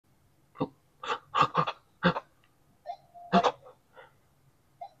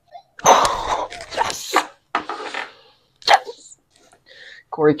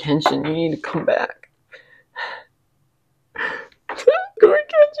Corey Kenshin, you need to come back. Corey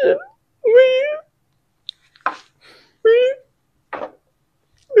Kenshin, please.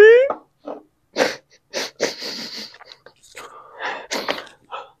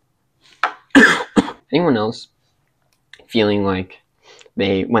 Anyone else feeling like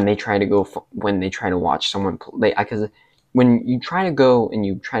when they try to watch someone play, because when you try to go and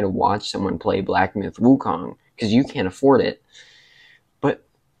you try to watch someone play Black Myth Wukong, because you can't afford it, but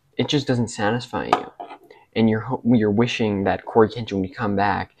it just doesn't satisfy you, and you're wishing that Corey Kenshin would come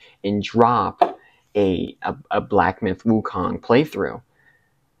back and drop a Black Myth Wukong playthrough.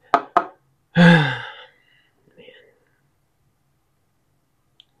 Man,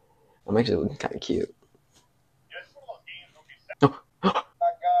 I'm actually looking kind of cute.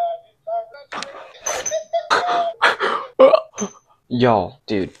 Y'all,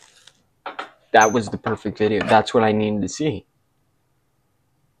 dude, that was the perfect video. That's what I needed to see.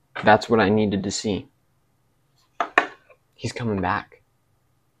 That's what I needed to see. He's coming back.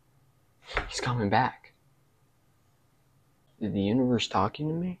 He's coming back. Is the universe talking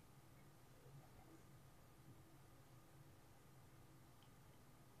to me?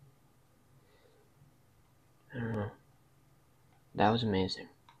 I don't know. That was amazing.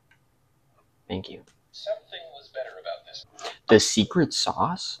 Thank you. Something was better about this. The secret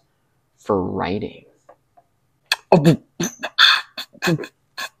sauce for writing. Oh.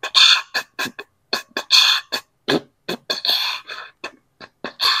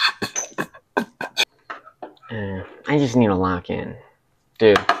 I just need to lock in.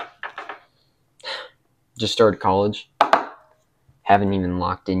 Dude. Just started college. Haven't even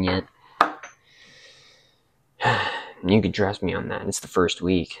locked in yet. You could trust me on that. It's the first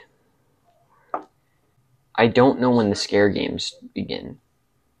week. I don't know when the scare games begin.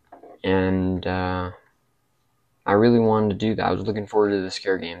 And I really wanted to do that. I was looking forward to the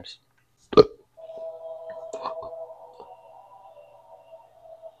scare games.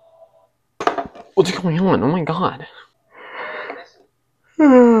 What's going on? Oh my god.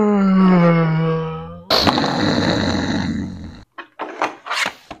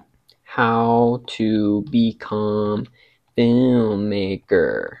 How to become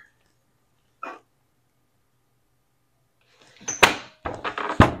filmmaker.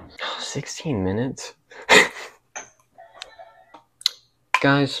 16 minutes?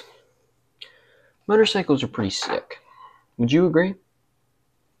 Guys, motorcycles are pretty sick. Would you agree?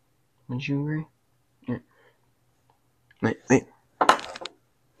 Would you agree? Yeah. Wait. Wait.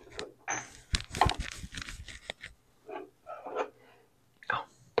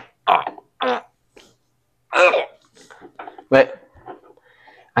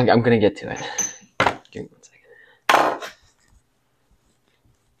 I'm gonna get to it. Give me 1 second.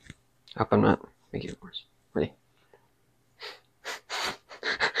 Hope I'm not making it worse. Ready?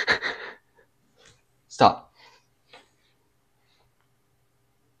 Stop.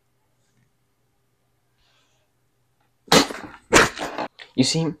 You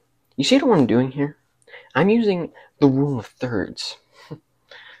see what I'm doing here? I'm using the rule of thirds.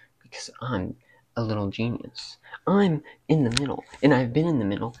 Because I'm a little genius. I'm in the middle, and I've been in the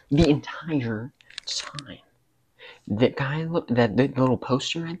middle the entire time. That guy, look, that little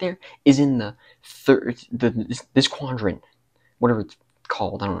poster right there is in the third, this quadrant, whatever it's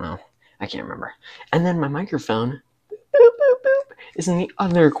called. I don't know. I can't remember. And then my microphone, boop, boop, boop, is in the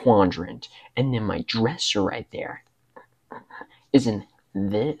other quadrant, and then my dresser right there is in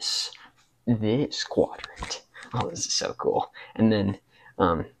this quadrant. Oh, this is so cool. And then,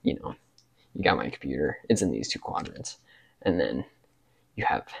 you got my computer. It's in these two quadrants. And then you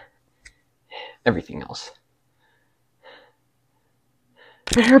have everything else.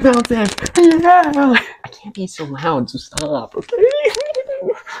 How about that? Yeah! I can't be so loud, so stop, okay?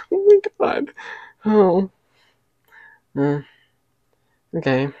 Oh my god. Oh.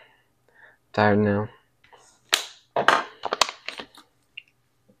 Okay. Tired now.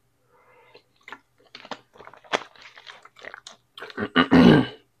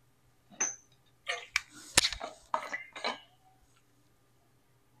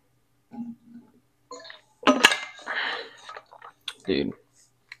 Dude,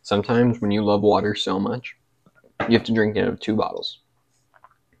 sometimes when you love water so much, you have to drink it out of 2 bottles.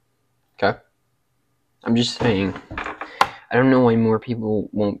 Okay? I'm just saying, I don't know why more people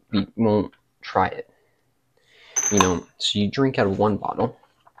won't try it. So you drink out of 1 bottle,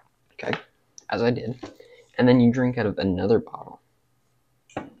 okay, as I did, and then you drink out of another bottle.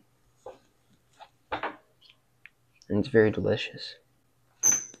 And it's very delicious.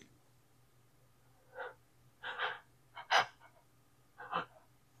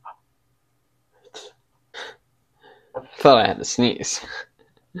 Thought I had to sneeze.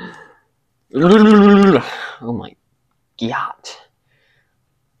 Oh my god.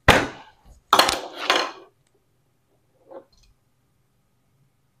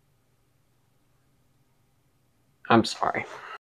 I'm sorry.